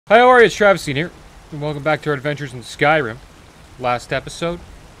Hi, how are you? It's Travis here, and welcome back to our adventures in Skyrim. Last episode,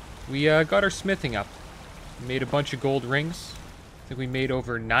 we got our smithing up. We made a bunch of gold rings. I think we made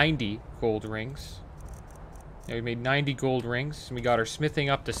over 90 gold rings. Yeah, we made 90 gold rings, and we got our smithing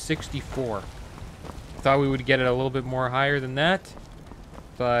up to 64. Thought we would get it a little bit more higher than that,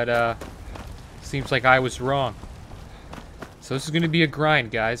 but seems like I was wrong. So this is going to be a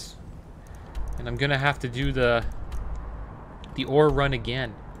grind, guys. And I'm going to have to do the ore run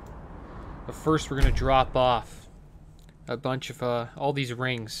again. But first, we're going to drop off a bunch of all these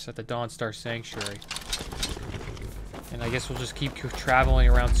rings at the Dawnstar Sanctuary. And I guess we'll just keep traveling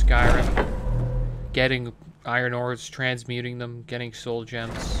around Skyrim, getting iron ores, transmuting them, getting soul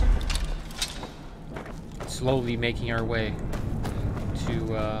gems. Slowly making our way to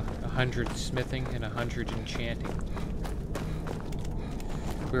 100 smithing and 100 enchanting.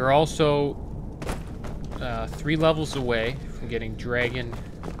 We're also 3 levels away from getting dragon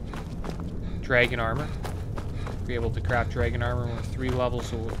armor. Be able to craft dragon armor. We're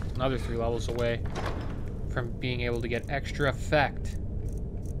another 3 levels away from being able to get extra effect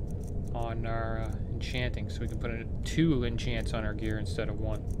on our enchanting, so we can put in 2 enchants on our gear instead of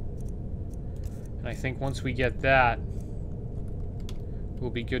 1. And I think once we get that, we'll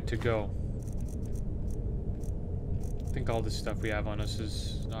be good to go. I think all this stuff we have on us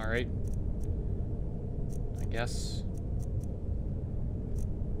is alright, I guess.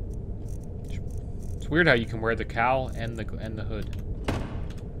 It's weird how you can wear the cowl and the hood.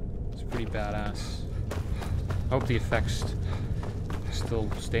 It's pretty badass. I hope the effects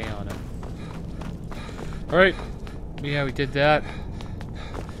still stay on it. Alright, yeah, we did that.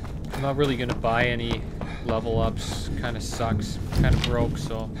 I'm not really gonna buy any level ups. Kind of sucks. Kind of broke,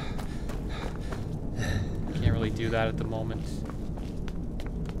 so can't really do that at the moment.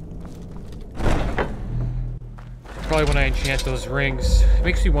 Probably when I enchant those rings. It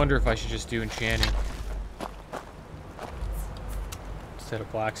makes me wonder if I should just do enchanting instead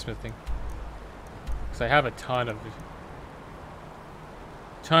of blacksmithing, because I have a ton of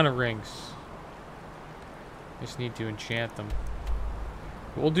rings. I just need to enchant them.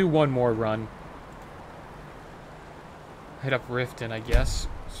 We'll do one more run. Head up Riften, I guess.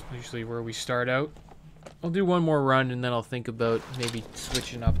 It's usually where we start out. I'll do one more run, and then I'll think about maybe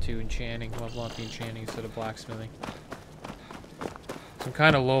switching up to enchanting. Level up the enchanting instead of blacksmithing. So I'm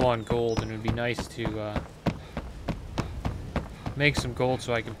kind of low on gold, and it would be nice to make some gold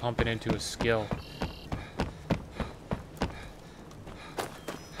so I can pump it into a skill.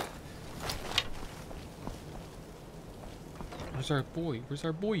 Where's our boy? Where's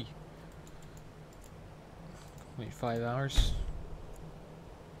our boy? Wait, 5 hours.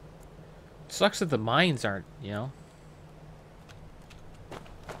 It sucks that the mines aren't, you know. I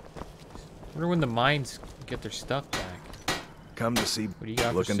wonder when the mines get their stuff back. Come to see, what do you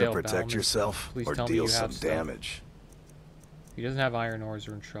got looking for sale, to protect yourself or deal some damage. If he doesn't have iron ores,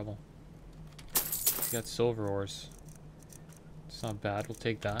 we're in trouble. He's got silver ores. It's not bad, we'll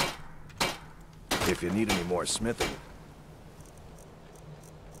take that. If you need any more smithing,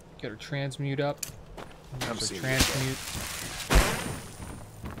 get her transmute up. Come see transmute.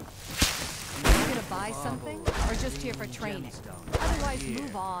 Are you gonna buy something, or just here for training? Otherwise,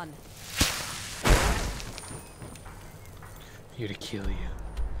 move on. Here to kill you.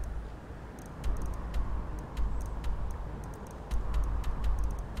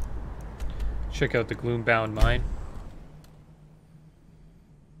 Check out the Gloombound mine.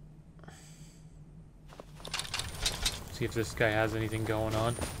 See if this guy has anything going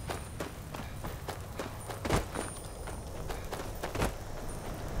on.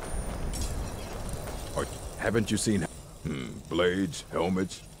 Haven't you seen blades,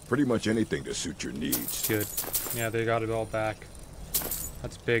 helmets, pretty much anything to suit your needs? Good. Yeah, they got it all back.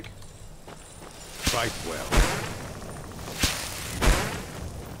 That's big. Fight well.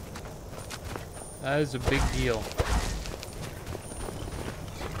 That is a big deal.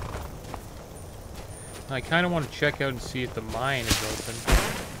 I kind of want to check out and see if the mine is open.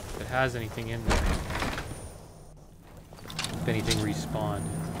 If it has anything in there. If anything respawned.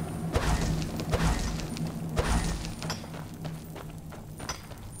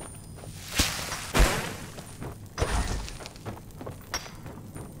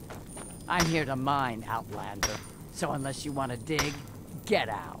 I'm here to mine, Outlander. So unless you want to dig, get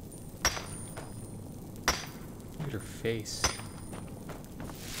out. Look at her face.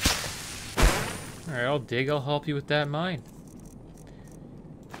 Alright, I'll dig. I'll help you with that mine.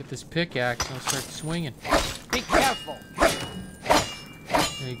 Get this pickaxe and I'll start swinging. Be careful!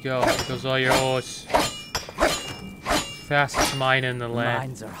 There you go. There goes all your ores. Fastest mine in the land.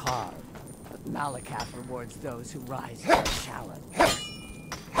 Mines are hard, but Malakath rewards those who rise to the challenge.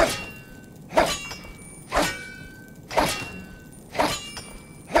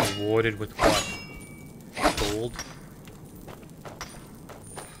 rewarded with what? Gold?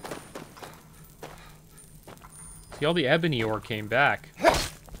 See, all the ebony ore came back.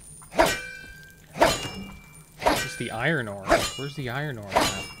 Just the iron ore. Where's the iron ore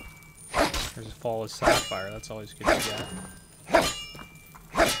at? There's a flawless sapphire. That's always good to get.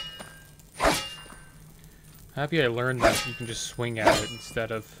 Happy I learned that you can just swing at it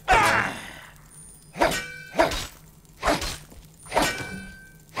instead of...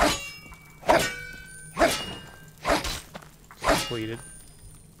 Completed.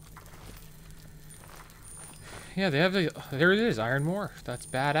 Yeah, they have the... There it is, iron ore. That's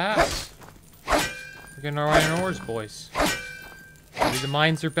badass. We're getting our iron ores, boys. Maybe the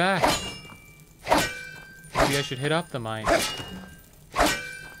mines are back. Maybe I should hit up the mines.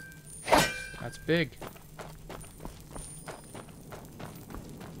 That's big.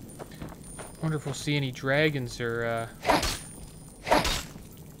 Wonder if we'll see any dragons or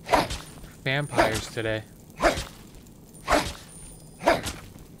vampires today.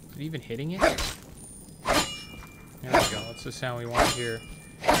 Is it even hitting it? There we go. That's the sound we want to hear.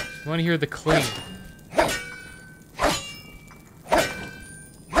 We want to hear the cling.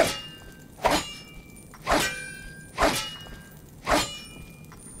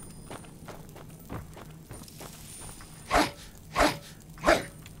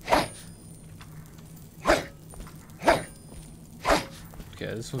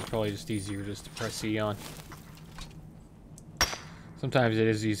 Okay, this one's probably just easier just to press E on. Sometimes it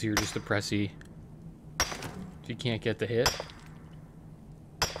is easier just to press E if you can't get the hit.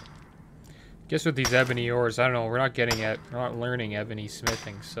 Guess with these ebony ores, I don't know, we're not learning ebony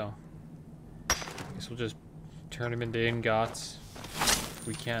smithing, so I guess we'll just turn them into ingots if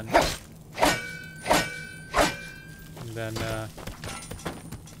we can. And then look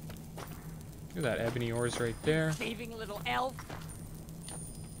at that ebony ores right there. Thieving little elf.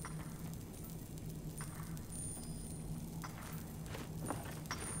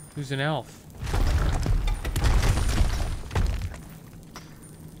 Who's an elf?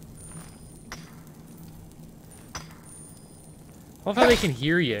 I love how they can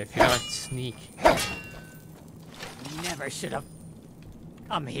hear you if you're not sneak. Never should have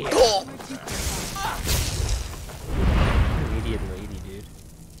come here. You're an idiot lady, dude.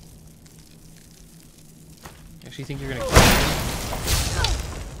 You actually think you're gonna kill me?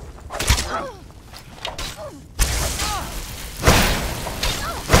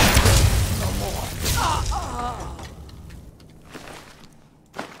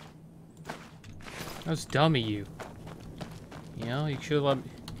 That was dumb of you. You know, you should have let me...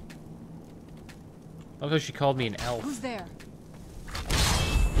 I love how she called me an elf. Who's there?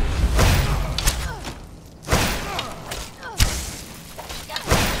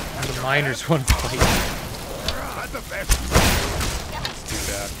 And the miners want to fight. Not the best. It's too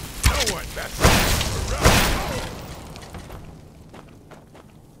bad. No one best.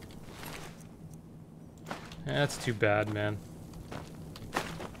 That's too bad, man.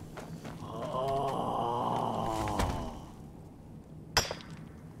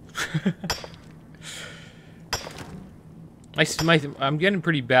 I'm getting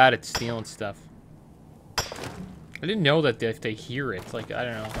pretty bad at stealing stuff. I didn't know that if they hear it, like, I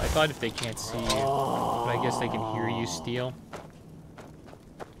don't know. I thought if they can't see you, but I guess they can hear you steal.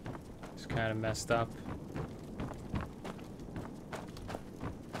 It's kind of messed up.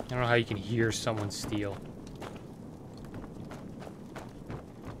 I don't know how you can hear someone steal.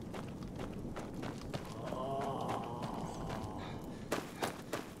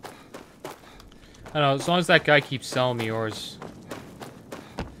 I don't know, as long as that guy keeps selling me ores,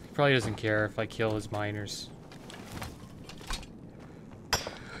 he probably doesn't care if I kill his miners.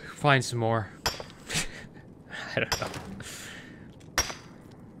 Find some more. I don't know.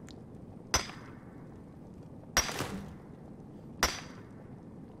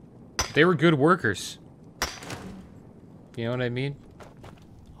 They were good workers. You know what I mean?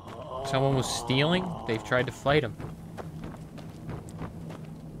 Someone was stealing, they've tried to fight him.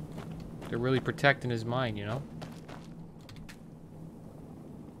 They're really protecting his mine, you know?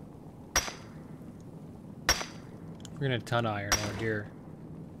 We're gonna ton of iron ore here.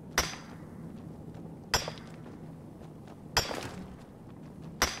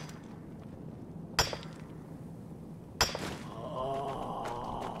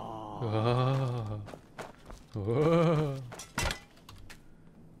 Oh. Oh.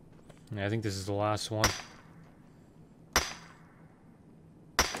 Yeah, I think this is the last one.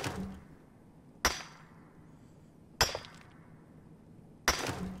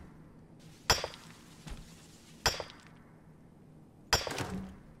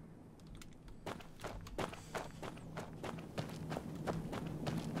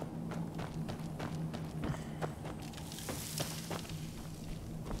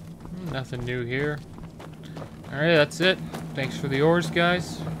 Nothing new here. Alright, that's it. Thanks for the ores,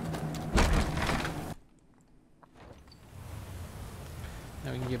 guys.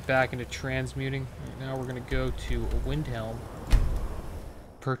 Now we can get back into transmuting. Right now we're going to go to a Windhelm.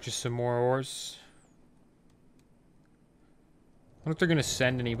 Purchase some more ores. I wonder if they're going to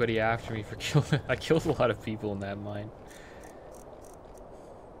send anybody after me for killing... I killed a lot of people in that mine.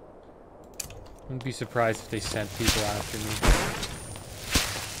 Wouldn't be surprised if they sent people after me.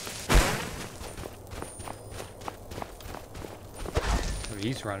 Where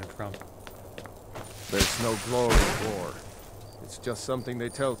he's running from. There's no glory in war. It's just something they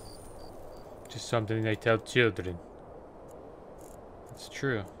tell... Just something they tell children. It's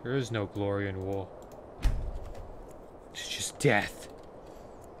true. There is no glory in war. It's just death.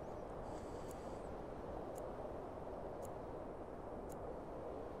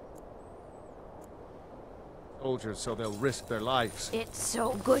 Soldiers, so they'll risk their lives. It's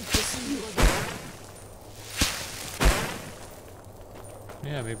so good to see you again.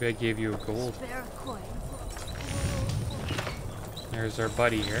 Yeah, maybe I gave you a gold. Spare coin. There's our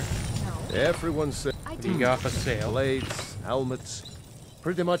buddy here. Everyone said What do you got for sale? blades, helmets,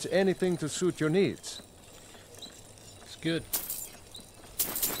 pretty much anything to suit your needs. It's good.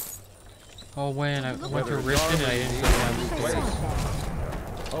 Oh, when I went to Riften and I didn't go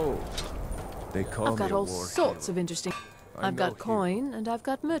downstairs. Oh, they call I've me got a all war sorts hero. of interesting... I I've know got you. coin and I've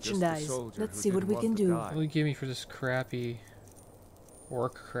got merchandise. soldier Let's who see what didn't we want can to do. die. What will you give me for this crappy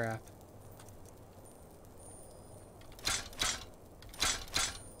orc crap?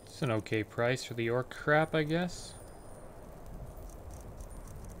 It's an okay price for the orc crap, I guess.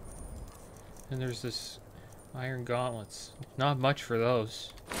 And there's this iron gauntlets. Not much for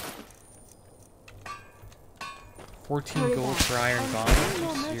those. 14 Hurry gold back. for iron I'm gauntlets? getting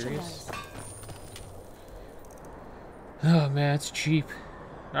more Are you serious? merchandise. Oh man, it's cheap.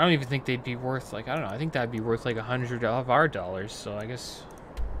 I don't even think they'd be worth, like, I don't know, I think that'd be worth like $100 of our dollars, so I guess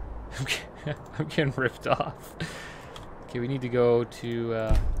I'm getting ripped off. Okay, we need to go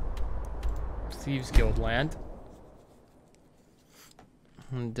to Thieves Guild land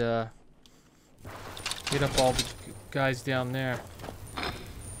and hit up all the guys down there.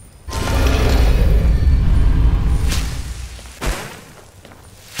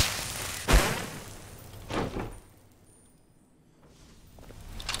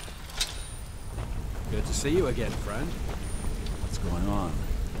 Good to see you again, friend. What's going on?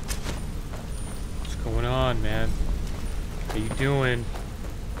 What's going on, man? How you doing?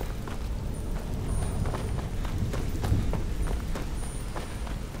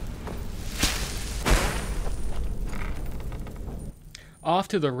 Off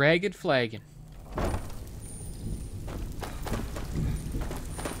to the Ragged Flagon.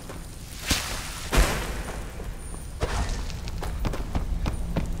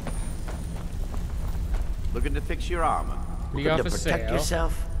 Looking to fix your armor? We got for protect sale.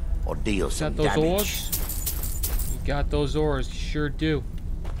 yourself or deal some Got those damage? ores? You got those ores, you sure do.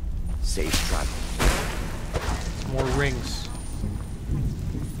 Safe travel. More rings.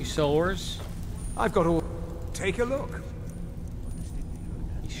 You sell ores? I've got all... Take a look.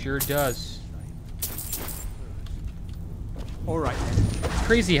 He sure does. All right.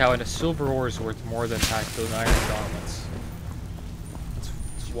 Crazy how a silver ore is worth more than those iron gauntlets.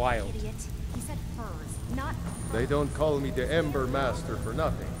 It's wild. Idiot. He said furs, not They don't call me the Ember Master for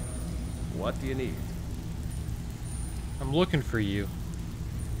nothing. What do you need? I'm looking for you.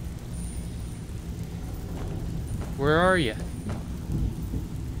 Where are you?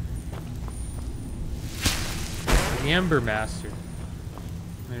 The Ember Master.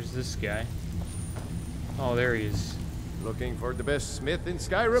 There's this guy. Oh, there he is. Looking for the best smith in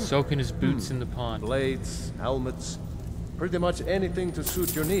Skyrim? Soaking his boots in the pond. Blades, helmets, pretty much anything to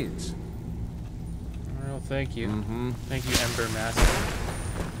suit your needs. Well, thank you. Thank you, Ember Master.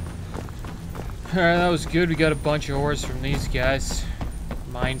 Alright, that was good. We got a bunch of ores from these guys.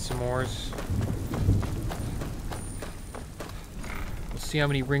 Mined some ores. We'll see how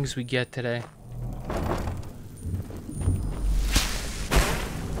many rings we get today.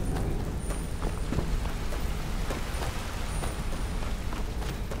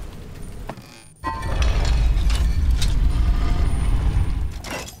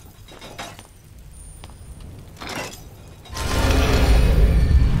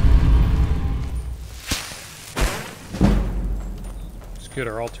 Good,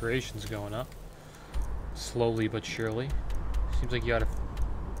 our alteration's going up. Slowly but surely. Seems like you gotta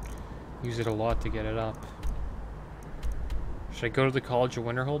use it a lot to get it up. Should I go to the College of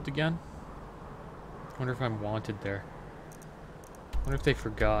Winterhold again? I wonder if I'm wanted there. I wonder if they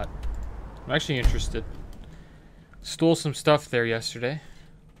forgot. I'm actually interested. Stole some stuff there yesterday.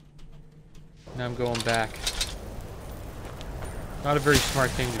 Now I'm going back. Not a very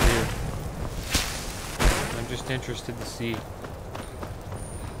smart thing to do. I'm just interested to see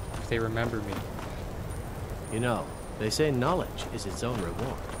if they remember me. You know, they say knowledge is its own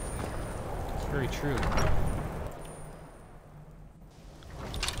reward. It's very true.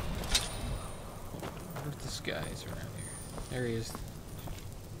 Where's this guy's around here? There he is.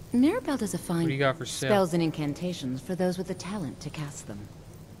 Mirabelle does a fine What do you got for sale? spells and incantations for those with the talent to cast them.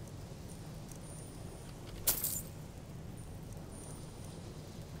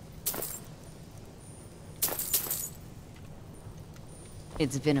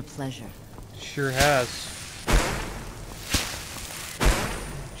 It's been a pleasure. Sure has.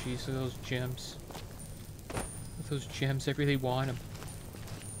 Jeez, look at those gems. Look at those gems. I really want them.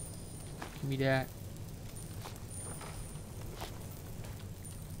 Give me that.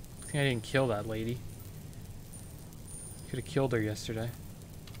 I think I didn't kill that lady. Could have killed her yesterday.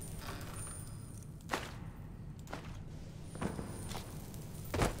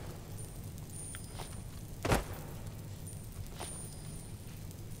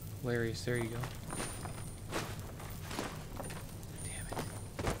 Hilarious. There you go. Damn it.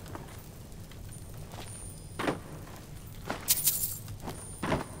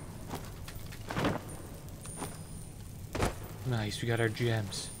 Nice. We got our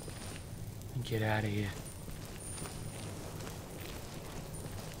gems. Get out of here.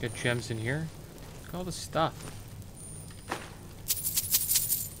 Got gems in here. Look at all the stuff.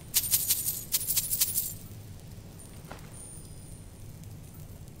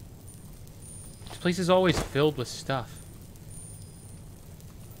 This place is always filled with stuff.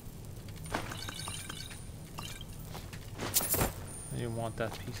 I didn't want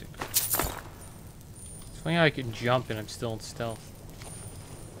that piece of... It's funny how I can jump and I'm still in stealth.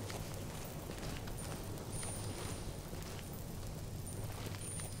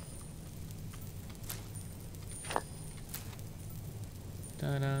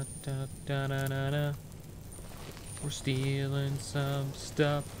 Da-da-da-da-da-da. We're stealing some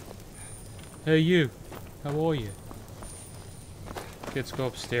stuff. Hey you, how are you? Let's go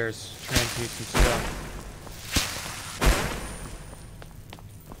upstairs, transmute some stuff.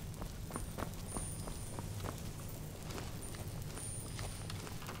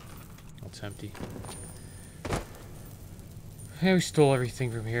 It's empty. Hey, we stole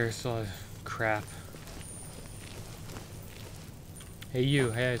everything from here, so crap. Hey you,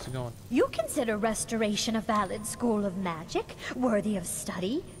 hey, how's it going? You consider restoration a valid school of magic, worthy of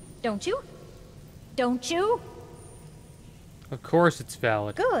study, don't you? Don't you? Of course it's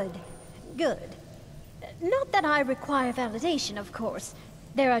valid. Good, good. Not that I require validation, of course.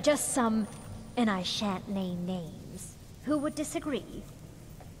 There are just some, and I shan't name names, who would disagree.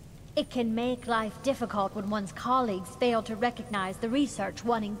 It can make life difficult when one's colleagues fail to recognize the research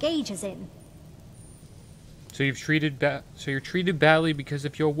one engages in. So you're treated badly because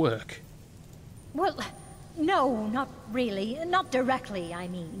of your work. Well, no, not really. Not directly, I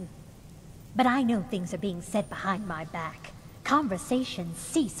mean. But I know things are being said behind my back. Conversations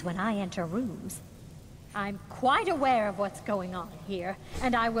cease when I enter rooms. I'm quite aware of what's going on here,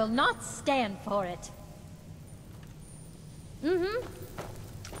 and I will not stand for it. Mm-hmm.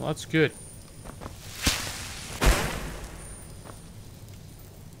 Well, that's good.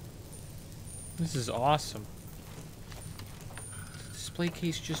 This is awesome. Display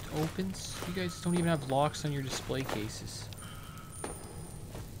case just opens? You guys don't even have locks on your display cases.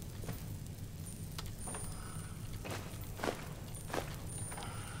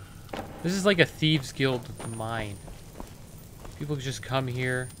 This is like a Thieves Guild mine. People just come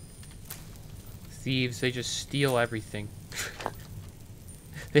here. Thieves, they just steal everything.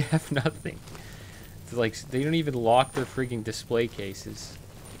 They have nothing. It's like, they don't even lock their freaking display cases.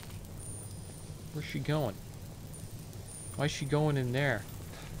 Where's she going? Why is she going in there?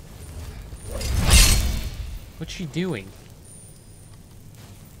 What's she doing?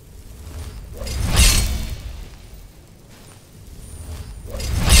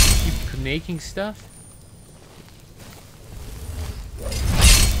 Is she making stuff?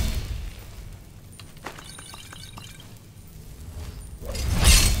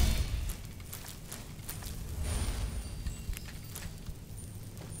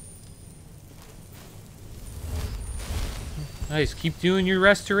 Nice, keep doing your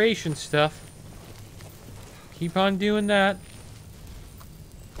restoration stuff. Keep on doing that.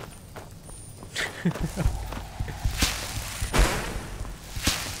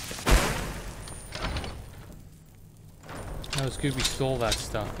 That was good we stole that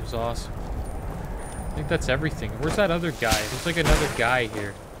stuff. It was awesome. I think that's everything. Where's that other guy? There's like another guy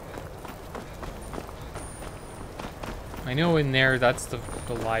here. I know in there, that's the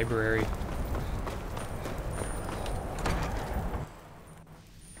library.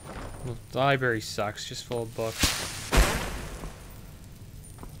 Well, the library sucks, just full of books.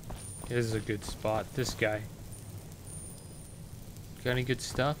 This is a good spot. This guy. Got any good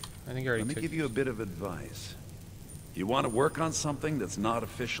stuff? I think I already Let me took... give you a bit of advice. You want to work on something that's not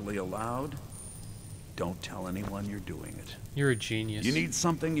officially allowed? Don't tell anyone you're doing it. You're a genius. You need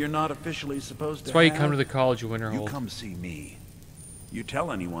something you're not officially supposed to That's why you have? come to the College of Winterhold. You come see me. You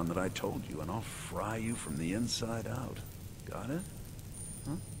tell anyone that I told you, and I'll fry you from the inside out. Got it?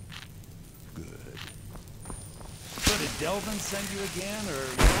 Huh? Good. So did Delvin send you again, or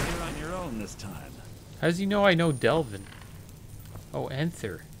you're here on your own this time? How does he know I know Delvin? Oh,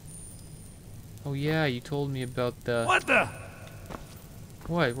 Enther. Oh yeah, you told me about the... What the?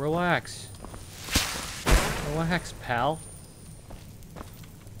 What? Relax. Relax, pal.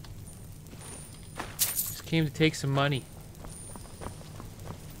 Just came to take some money.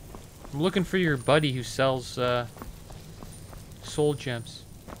 I'm looking for your buddy who sells, soul gems.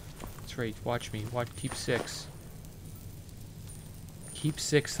 That's right, watch me. Keep 6. Keep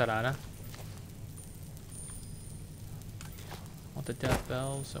 6, Sarana. I want the death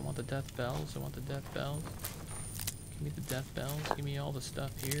bells. I want the death bells. I want the death bells. Give me the death bells. Give me all the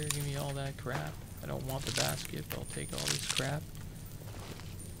stuff here. Give me all that crap. I don't want the basket, but I'll take all this crap.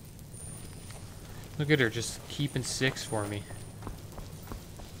 Look at her just keeping 6 for me.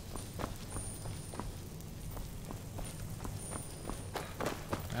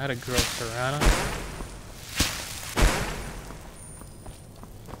 That a girl, Serana.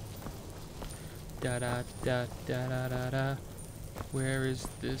 Da da da da da da da. Where is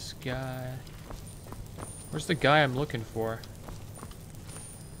this guy? Where's the guy I'm looking for?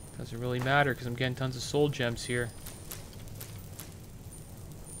 Doesn't really matter because I'm getting tons of soul gems here.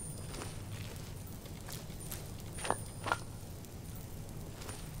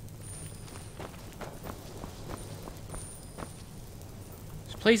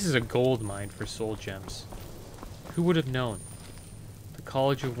 This place is a gold mine for soul gems. Who would have known? The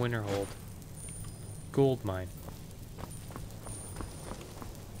College of Winterhold. Gold mine.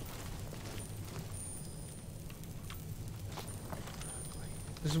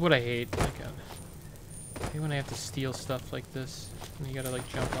 This is what I hate. Like, I hate when I have to steal stuff like this. And you gotta like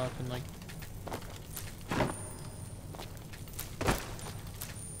jump up and like.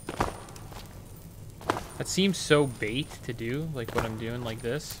 That seems so bait to do, like what I'm doing like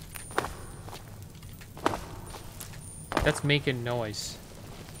this. That's making noise.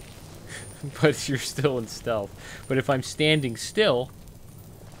 But you're still in stealth. But if I'm standing still,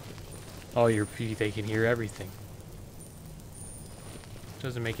 oh, they can hear everything.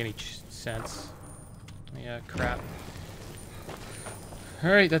 Doesn't make any sense. Yeah, crap.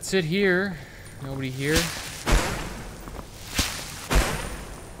 Alright, that's it here. Nobody here.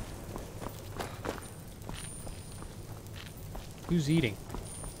 Who's eating?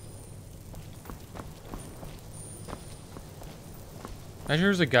 Imagine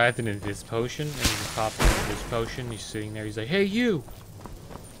there's a guy with an invis potion, and he just pops in this potion, he's sitting there, he's like, hey, you!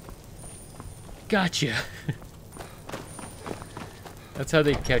 Gotcha! That's how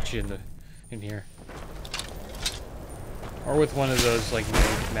they catch you in here. Or with one of those, like,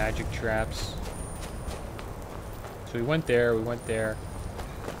 magic traps. So we went there, There's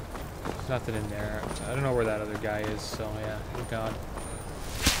nothing in there. I don't know where that other guy is, so yeah, we're gone.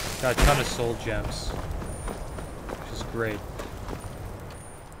 Got a ton of soul gems. Which is great.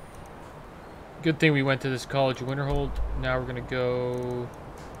 Good thing we went to this College of Winterhold. Now we're gonna go...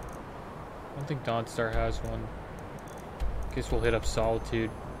 I don't think Dawnstar has one. Guess we'll hit up Solitude.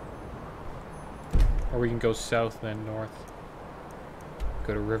 Or we can go south, then north.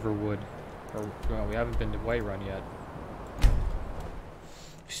 Go to Riverwood. Or, well, we haven't been to Whiterun yet.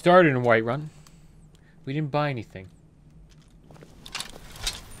 We started in Whiterun. We didn't buy anything.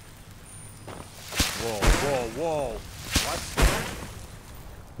 Whoa, whoa, whoa. What?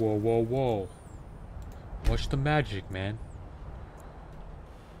 Whoa, whoa, whoa. What's the magic, man?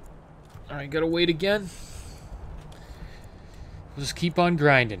 Alright, gotta wait again. We'll just keep on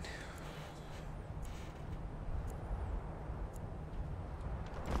grinding.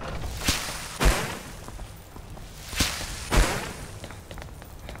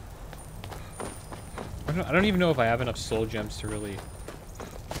 I don't even know if I have enough soul gems to really...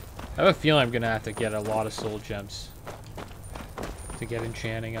 I have a feeling I'm gonna have to get a lot of soul gems to get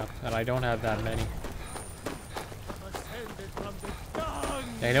enchanting up, and I don't have that many.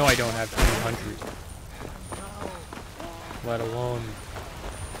 I know I don't have 200. Let alone...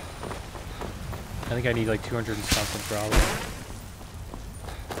 I think I need like 200 and something probably.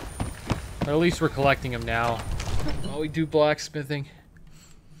 But at least we're collecting them now. Oh, we do blacksmithing.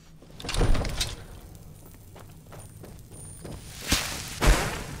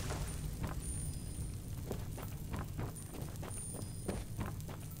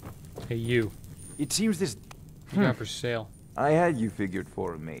 Hey, you. It seems this... You got for sale. I had you figured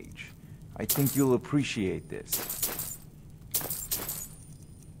for a mage. I think you'll appreciate this.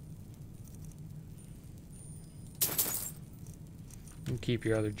 You can keep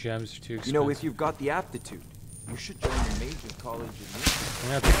your other gems, they're too expensive. You know, if you've got the aptitude, you should join the Mage's College of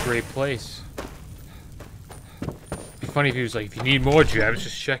Yeah, that's a great place. It'd be funny if he was like, if you need more gems,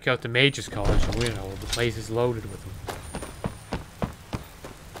 just check out the Mage's College. And we know the place is loaded with them.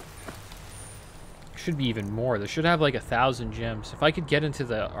 Should be even more. They should have like 1,000 gems. If I could get into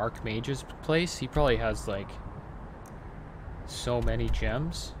the Archmage's place, he probably has like so many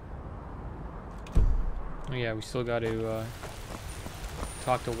gems. Oh yeah, we still got to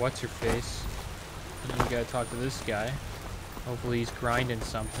talk to what's her face. And then we gotta talk to this guy. Hopefully he's grinding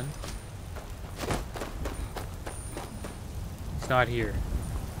something. He's not here.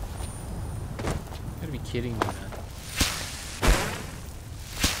 You gotta be kidding me, man.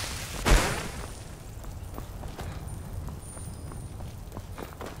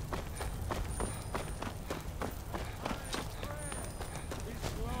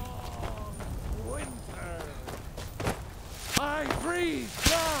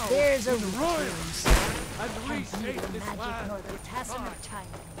 There's a ruins. I've reshaped this magic nor the passing of time.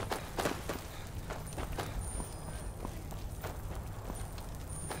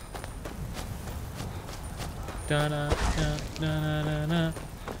 Da na na na na na.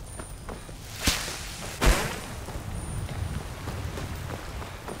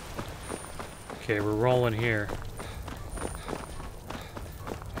 Okay, we're rolling here.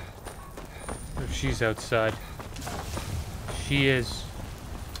 Oh, she's outside. She is.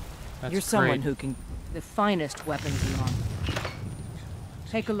 That's You're someone great. who can the finest weapons along.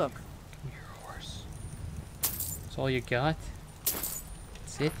 Take a look. Come here, horse. That's all you got?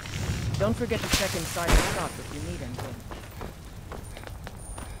 That's it? Don't forget to check inside the shop if you need anything.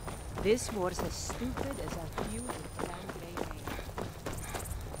 This was as stupid as a few of down gray names.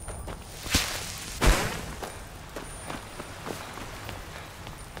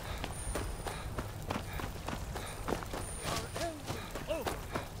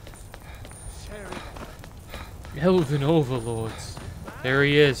 Elven overlords. There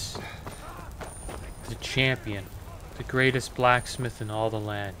he is. The champion. The greatest blacksmith in all the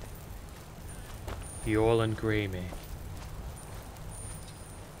land. The Orland Greymane.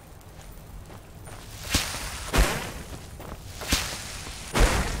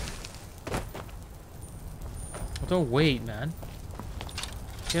 Well, don't wait, man.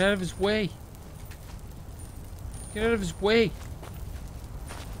 Get out of his way. Get out of his way.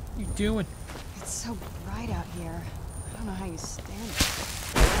 What are you doing? It's so bright out here. I don't know how you stand it.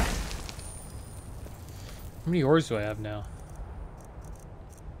 How many ores do I have now?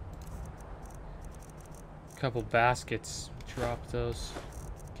 A couple baskets. Drop those.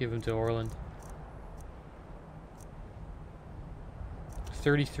 Give them to Orland.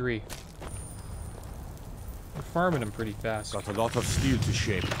 33. We're farming them pretty fast. Got a lot of steel to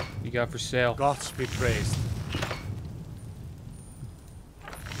shape. You got for sale? Gods be praised.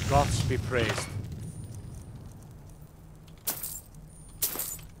 Gods be praised.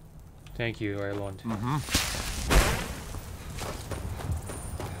 Thank you, Orland.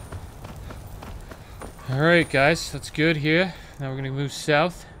 Alright, guys. That's good here. Now we're going to move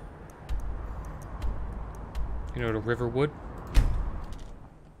south. You know, to Riverwood. I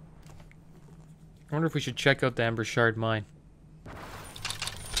wonder if we should check out the Ember Shard mine. I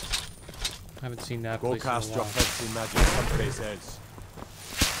haven't seen that Go place cast in a your while. fancy magic someplace else.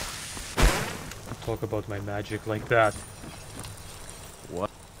 Don't talk about my magic like that.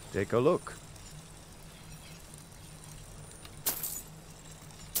 What? Take a look.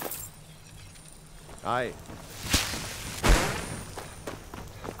 Aye.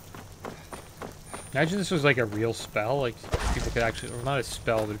 Imagine this was like a real spell. Like people could actually, or not a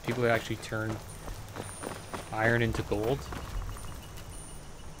spell, but people could actually turn iron into gold.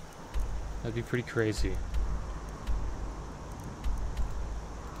 That'd be pretty crazy.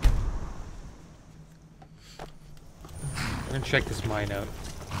 We're gonna check this mine out.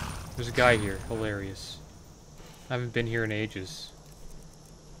 There's a guy here. Hilarious. I haven't been here in ages.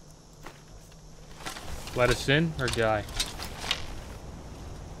 Let us in or die?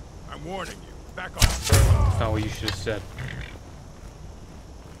 I'm warning you. Back off. That's not what you should have said.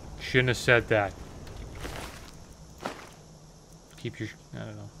 Shouldn't have said that. Keep your... I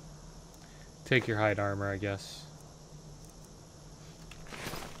don't know. Take your hide armor, I guess.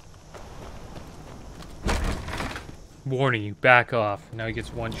 Warning you, back off. Now he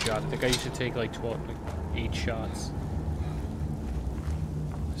gets one shot. I think I used to take like 8 shots.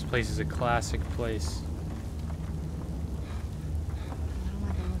 This place is a classic place. I don't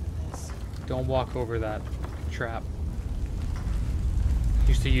like the look of this. Don't walk over that trap.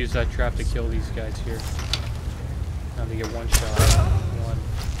 Used to use that trap to kill these guys here. Now they get one shot.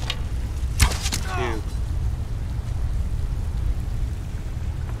 1, 2.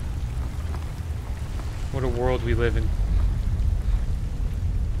 What a world we live in.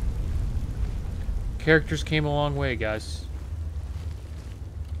 Characters came a long way, guys.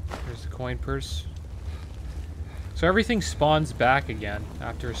 There's the coin purse. So everything spawns back again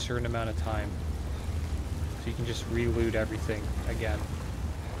after a certain amount of time. So you can just re-loot everything again.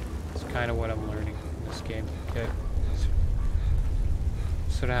 That's kind of what I'm learning in this game. Okay.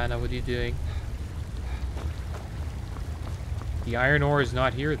 Sorana, what are you doing? The iron ore is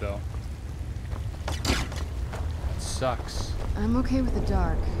not here, though. It sucks. I'm okay with the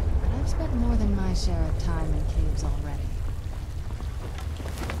dark, but I've spent more than my share of time in caves already.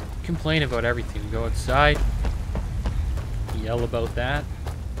 Complain about everything. Go outside. Yell about that.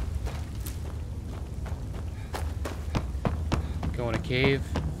 Go in a cave.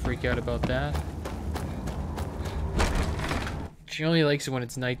 Freak out about that. She only likes it when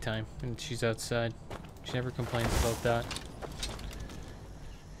it's nighttime and she's outside. She never complains about that.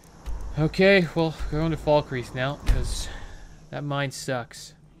 Okay, well, we're going to Falkreath now, because that mine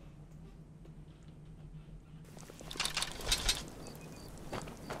sucks.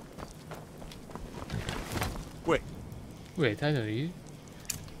 Wait. Wait, I know you.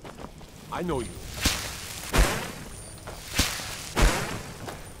 I know you.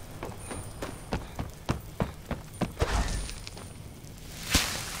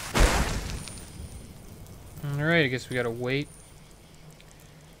 Alright, I guess we gotta wait.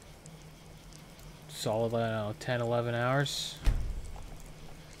 Solid, I don't know, 10, 11 hours.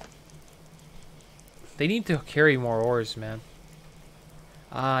 They need to carry more ores, man.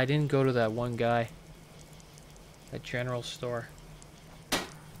 Ah, I didn't go to that one guy. That general store. Oh,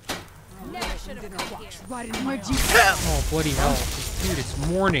 bloody hell. Dude, it's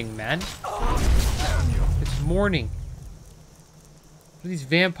morning, man. It's morning. What are these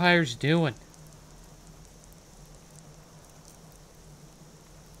vampires doing?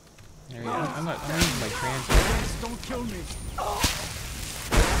 There you go. I'm using my translator. Don't kill me.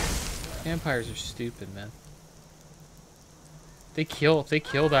 Vampires are stupid, man. If they kill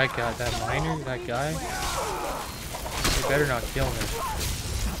that guy, that miner, that guy, they better not kill him.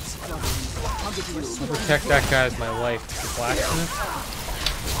 I'll protect that guy with my life. The blacksmith.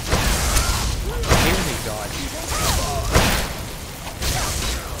 I hate when they dodge.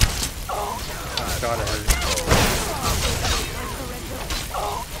 Oh, God, it hurt.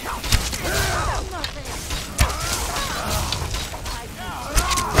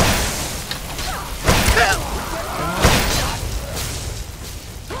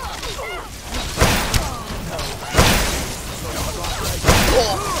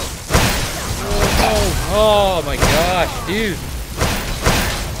 Oh my gosh, dude.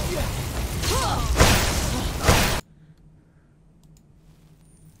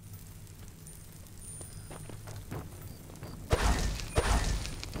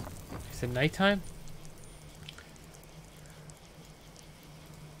 Is it nighttime?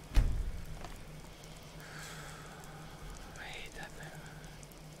 I hate that, man.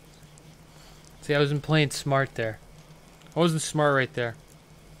 See, I wasn't playing smart there. I wasn't smart right there.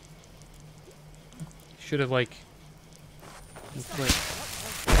 Should have, like, quit.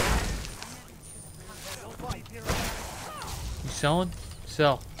 You selling?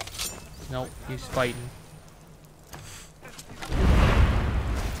 Sell. Nope, he's fighting.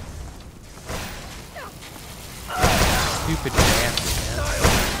 Stupid dance, man.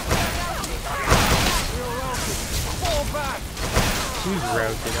 Who's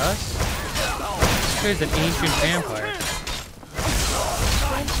routed us? This guy's an ancient vampire.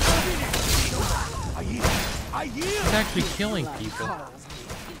 He's actually killing people.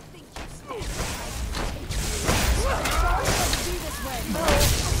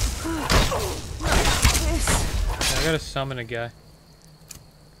 I gotta summon a guy.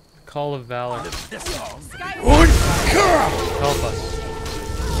 Call of Valor. Help us.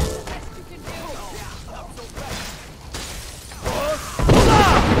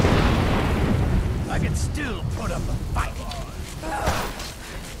 I can still put up a fight.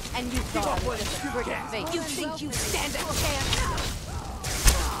 And you thought what a friggin' face. You think you stand a chance?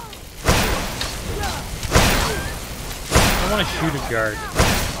 I want to shoot a guard.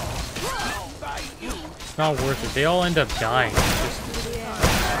 It's not worth it. They all end up dying. I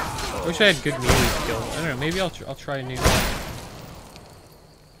wish I had good melee skills. I don't know. Maybe I'll try a new one.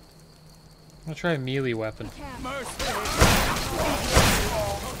 I'll try a melee weapon.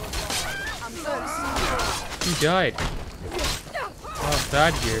 He died. Oh,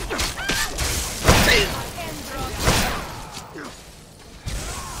 bad gear.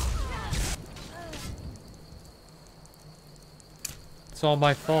 It's all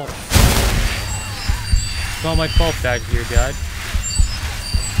my fault. It's all my fault that gear died.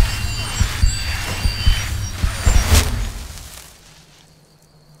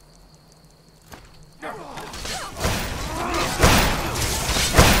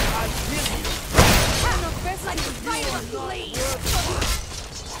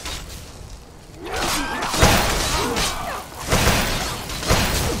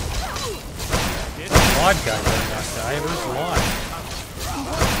 Lod guy better not die. Where's Lod?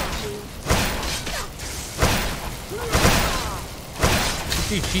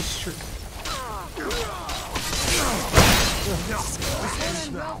 Dude, she's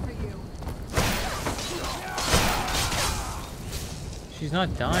she's not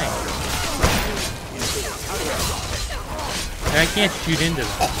dying. I can't shoot into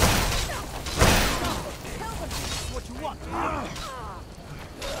them.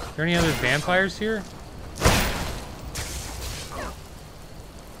 Are there any other vampires here?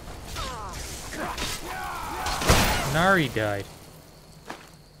 Nari died.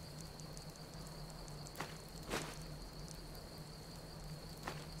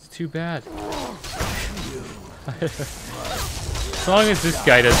 It's too bad. As long as this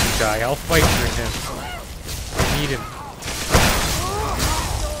guy doesn't die, I'll fight for him. I need him.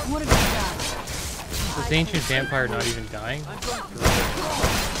 Is this ancient vampire not even dying?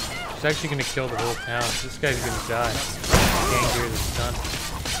 He's actually gonna kill the whole town. This guy's gonna die. Can't hear the stun.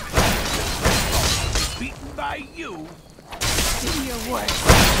 Beaten by you. Do your work.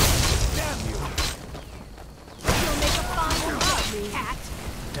 Damn you. You'll make a fine cat.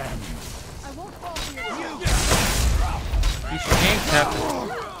 Damn you. I won't fall for you. These shanks happen.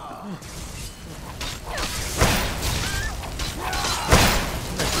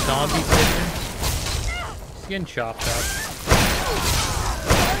 That zombie figure. He's getting chopped up.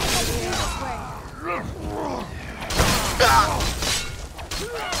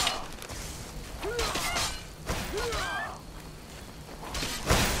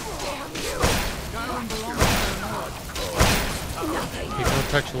 Okay, don't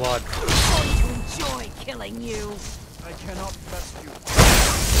touch Lod. I'm going to enjoy killing you. I cannot trust you.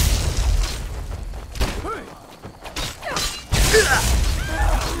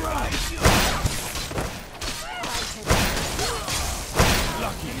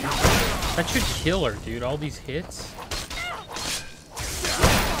 That should kill her, dude. All these hits.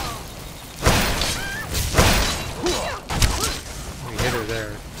 We hit her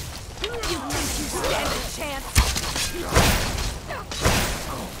there. You think you stand a chance?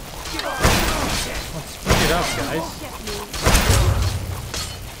 Let's speed it up, guys.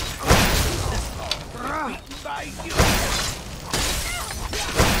 By you.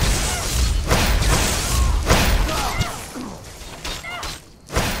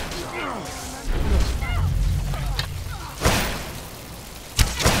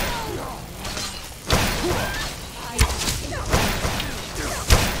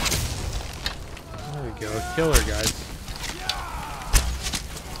 There we go. Kill her, guys.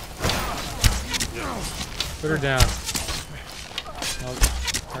 Put her down. Oh,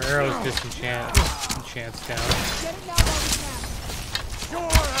 her arrow's enchants down. Sure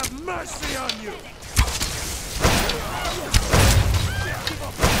have mercy on you.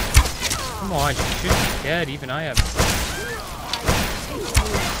 Come on, she should be dead. Even I have.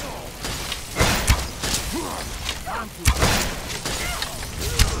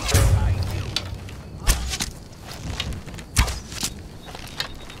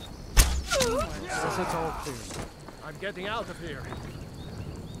 It's all clear. I'm getting out of here.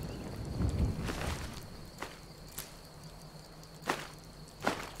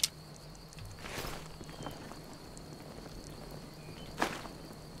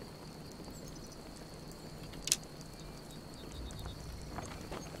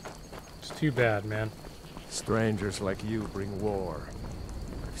 It's too bad, man. Strangers like you bring war.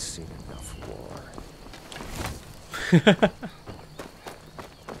 I've seen enough war.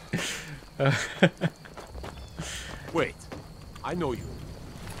 Wait, I know you.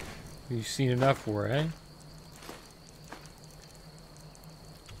 You've seen enough war, eh?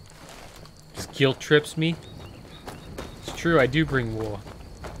 Just guilt trips me. It's true, I do bring war.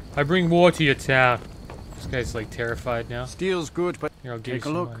 I bring war to your town. This guy's like terrified now. Steel's good, but here, I'll give you take a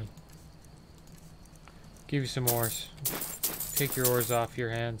some look. money. Give you some oars. Take your oars off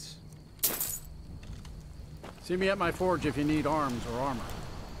your hands. See me at my forge if you need arms or armor.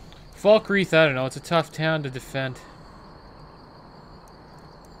 Falkreath, I don't know. It's a tough town to defend.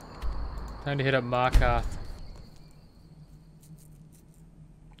 Time to hit up Makath.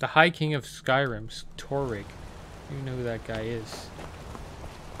 The High King of Skyrim, Torrig. You know who that guy is.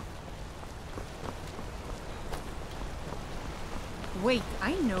 Wait,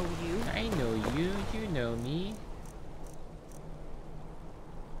 I know you. I know you. You know me.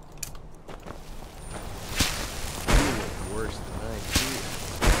 Worse than I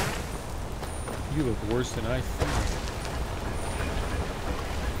feel. You look worse than I feel.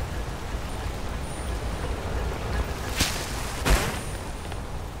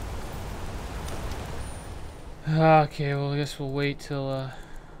 Okay, well, I guess we'll wait till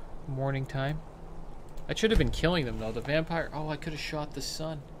morning time. I should have been killing them though. The vampire. Oh, I could have shot the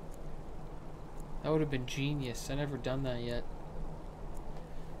sun. That would have been genius. I never done that yet.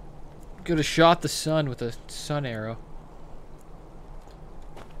 Could have shot the sun with a sun arrow.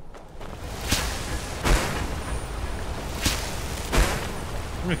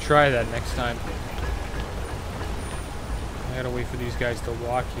 I'm gonna try that next time. I gotta wait for these guys to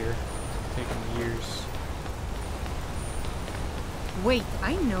walk here. It's taking years. Wait,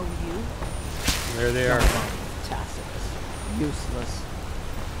 I know you. There they are. Tacitus. Useless.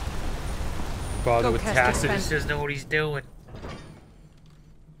 Bother Go with cast your Tacitus, defense. doesn't know what he's doing.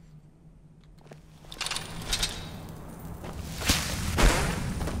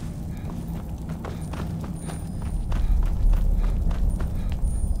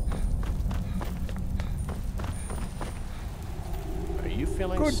 Are you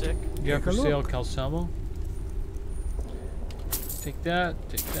feeling Good. sick? You got for Take a sale, look. Calcelmo. Take that,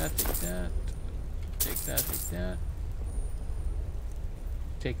 take that, take that. Take that, take that.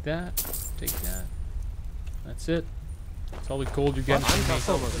 Take that, take that. That's it. That's all the gold you're getting I'm from me.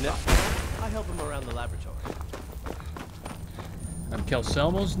 Calcelmo's nephew. I help him around the laboratory. I'm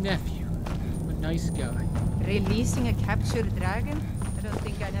Calcelmo's nephew. I'm a nice guy. Releasing a captured dragon? I don't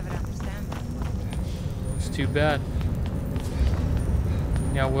think I never understand that. It's too bad.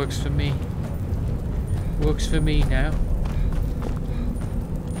 Now works for me. Works for me now.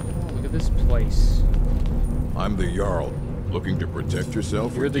 Oh, look at this place. I'm the Jarl, looking to protect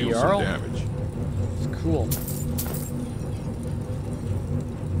yourself You're or the deal Jarl? some damage. It's cool.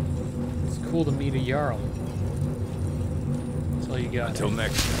 It's cool to meet a Jarl. That's all you got. Until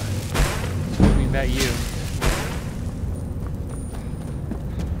next time. We met you.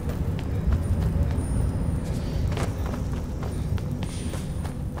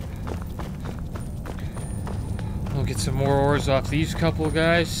 We'll get some more ores off these couple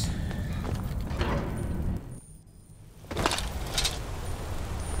guys.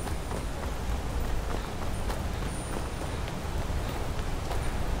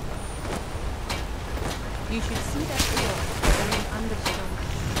 You should see that hill in Understone.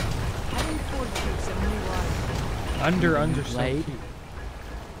 Having poured through some new water. Understone.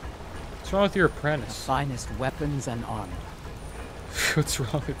 What's wrong with your apprentice? Finest weapons and armor. What's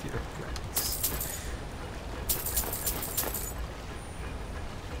wrong with your apprentice?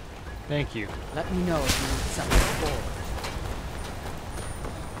 Thank you. Let me know if you need something forward.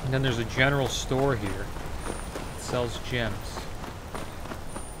 And then there's a general store here. It sells gems.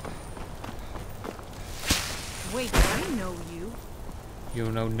 Wait, I know you. You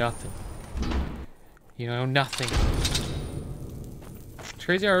know nothing. You know nothing. It's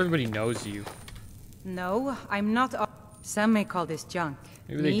crazy how everybody knows you. No, I'm not. Some may call this junk.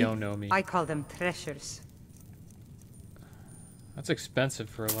 Maybe they don't know me. I call them treasures. That's expensive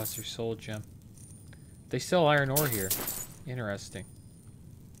for a lesser soul gem. They sell iron ore here. Interesting.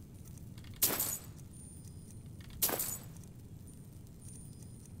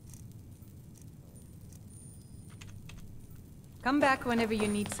 Come back whenever you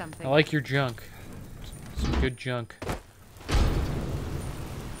need something. I like your junk. Some good junk.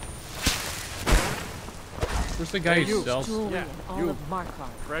 Where's the guy who sells? Yeah, you.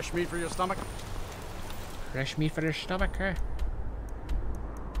 Fresh meat for your stomach? Fresh meat for the stomach, huh?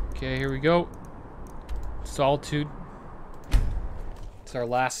 Okay, here we go. Solitude. It's our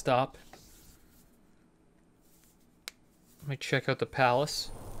last stop. Let me check out the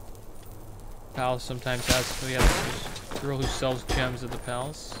palace. Palace sometimes has. We have this girl who sells gems at the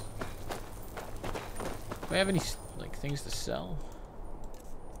palace. Do I have any like things to sell?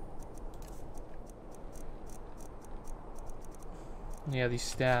 Yeah, these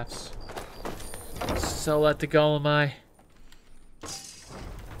staffs. Sell that to Golemai.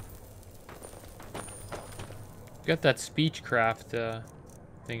 Got that speechcraft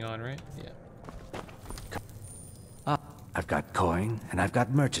thing on, right? Yeah. I've got coin and I've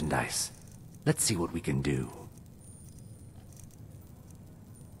got merchandise. Let's see what we can do.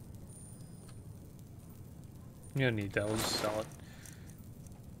 You don't need that, we'll just sell it.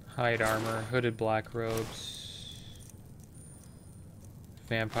 Hide armor, hooded black robes.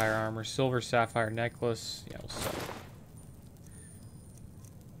 vampire armor. Silver sapphire necklace. Yeah, we'll sell it.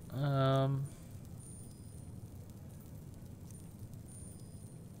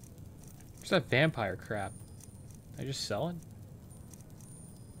 What's that vampire crap? Did I just sell it?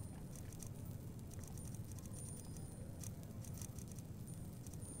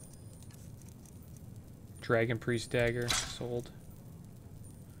 Dragon Priest dagger, sold.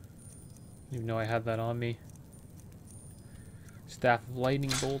 Didn't even know I had that on me. Staff of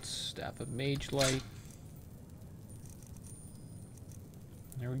lightning bolts, staff of mage light.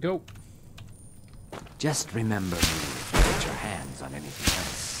 There we go. Just remember me if you get your hands on anything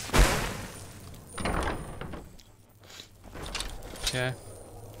else. Okay.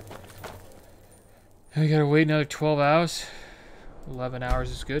 I gotta wait another 12 hours. 11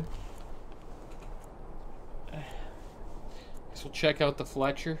 hours is good. Guess we'll check out the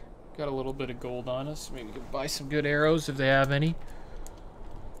Fletcher. Got a little bit of gold on us. Maybe we can buy some good arrows if they have any.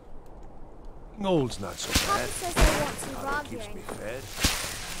 Gold's not so bad. Says I want some It keeps grog me fed.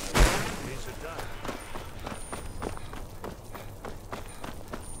 Piece of duck.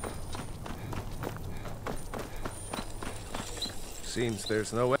 Seems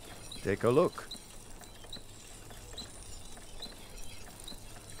there's no way. Take a look.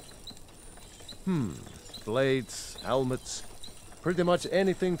 Blades, helmets, pretty much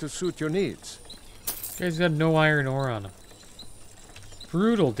anything to suit your needs. This guy's got no iron ore on him.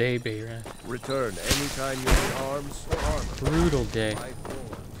 Brutal day, Bayron. Return anytime you need arms or armor. Brutal day.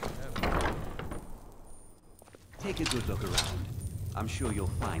 Take a good look around. I'm sure you'll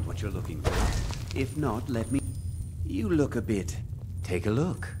find what you're looking for. If not, let me... You look a bit... Take a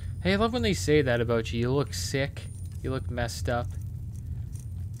look. Hey, I love when they say that about you. You look sick. You look messed up.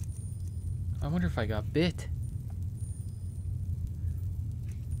 I wonder if I got bit.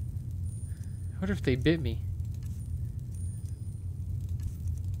 I wonder if they bit me.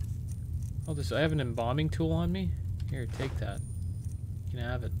 Oh, I have an embalming tool on me? Here, take that. You can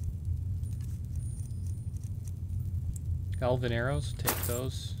have it. Elven arrows, take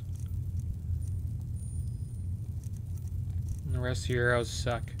those. And the rest of your arrows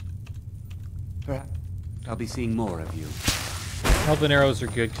suck. Perhaps I'll be seeing more of you. Elven arrows are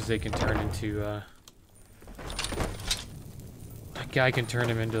good because they can turn into, that guy can turn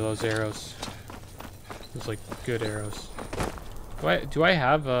him into those arrows. Those, like, good arrows. Do I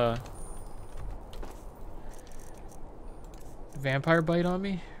have a vampire bite on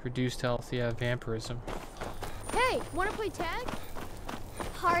me? Reduced health, yeah, vampirism. Hey, wanna play tag?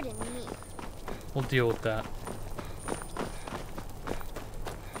 Pardon me. We'll deal with that.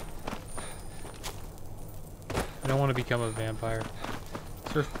 I don't want to become a vampire.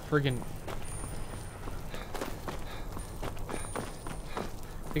 Sort of friggin'...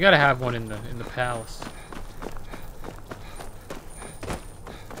 They gotta have one in the palace.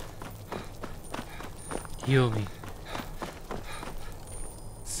 Heal me.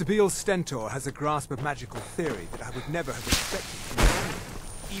 Sibyl Stentor has a grasp of magical theory that I would never have expected from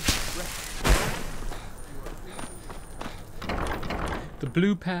anyone. The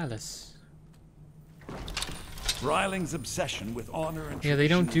Blue Palace. Ryling's obsession with honor and yeah, they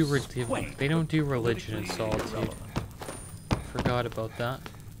don't do quaint, they don't do religion in Solitude. Forgot about that.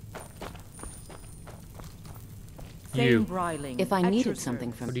 You. If I needed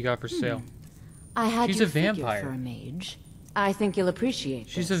something from... What do you got for sale? I had She's your a vampire. figure for a mage. I think you'll appreciate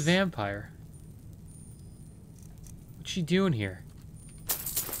She's this. a vampire. What's she doing here?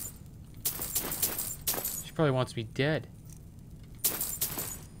 She probably wants me dead.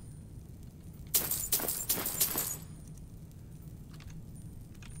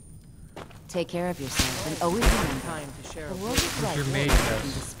 Take care of yourself and always remember, Time to share the world is right your where mage you house?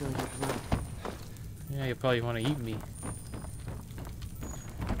 can spill your blood. Yeah, you probably want to eat me.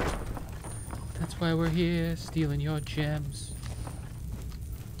 That's why we're here, stealing your gems.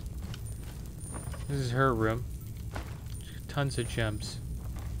 This is her room. Tons of gems.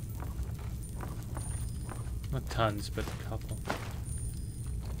 Not tons, but a couple.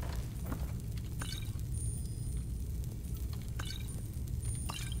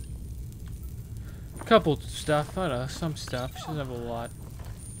 Couple stuff, I don't know, some stuff. She doesn't have a lot.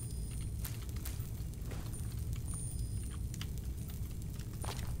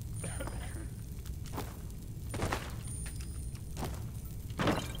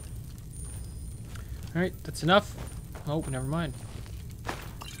 Alright, that's enough. Oh, never mind.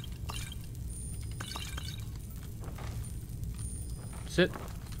 Sit.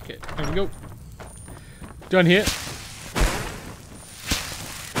 Okay, there we go. Done here.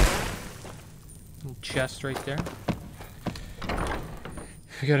 Little chest right there.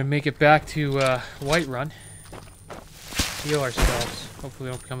 We gotta make it back to Whiterun. Heal ourselves. Hopefully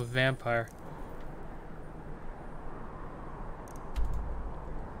we don't become a vampire.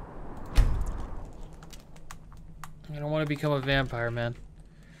 I don't want to become a vampire, man.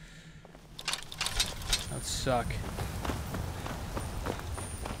 That'd suck.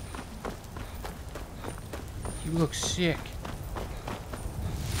 You look sick.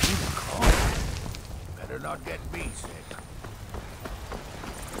 Better not get me sick.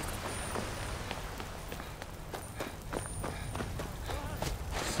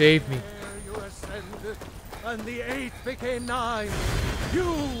 Save me. You ascended, and the 8 became 9. You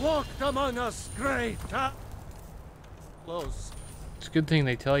walked among us, great. Close. It's a good thing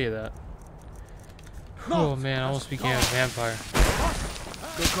they tell you that. Oh man, I almost became a vampire.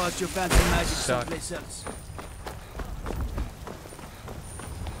 Go cast your fancy magic Suck. someplace else.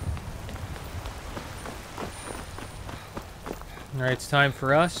 Alright, it's time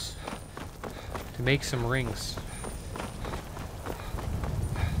for us to make some rings.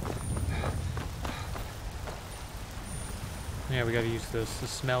 Yeah, we gotta use this, the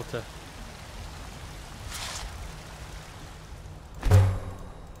smelter.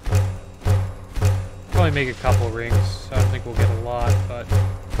 Probably make a couple rings. I don't think we'll get a lot, but...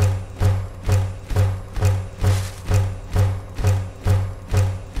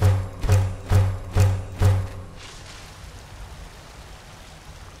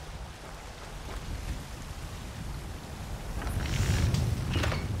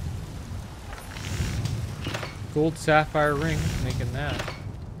 Gold sapphire ring, making that.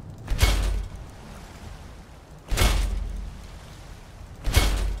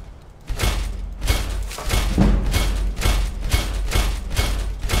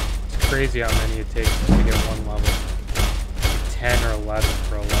 It's crazy how many it takes to get one level. 10 or 11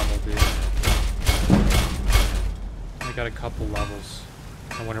 for a level, dude. I got a couple levels.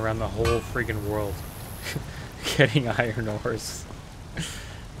 I went around the whole freaking world getting iron ores.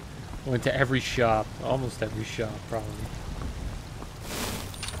 Went to every shop, almost every shop, probably.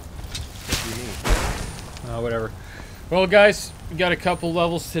 What do you need? Whatever. Well, guys, we got a couple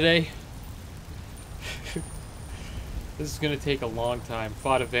levels today. This is gonna take a long time.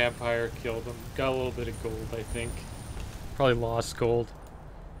 Fought a vampire, killed him. Got a little bit of gold, I think. Probably lost gold.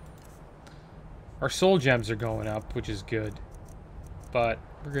 Our soul gems are going up, which is good. But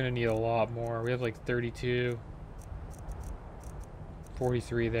we're gonna need a lot more. We have like 32.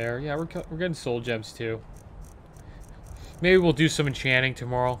 43 there. Yeah, we're getting soul gems too. Maybe we'll do some enchanting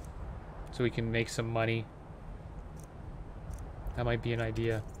tomorrow so we can make some money. That might be an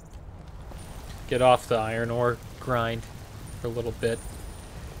idea. Get off the iron ore grind for a little bit.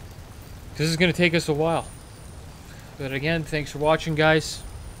 This is going to take us a while. But again, thanks for watching, guys.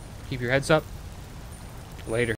 Keep your heads up. Later.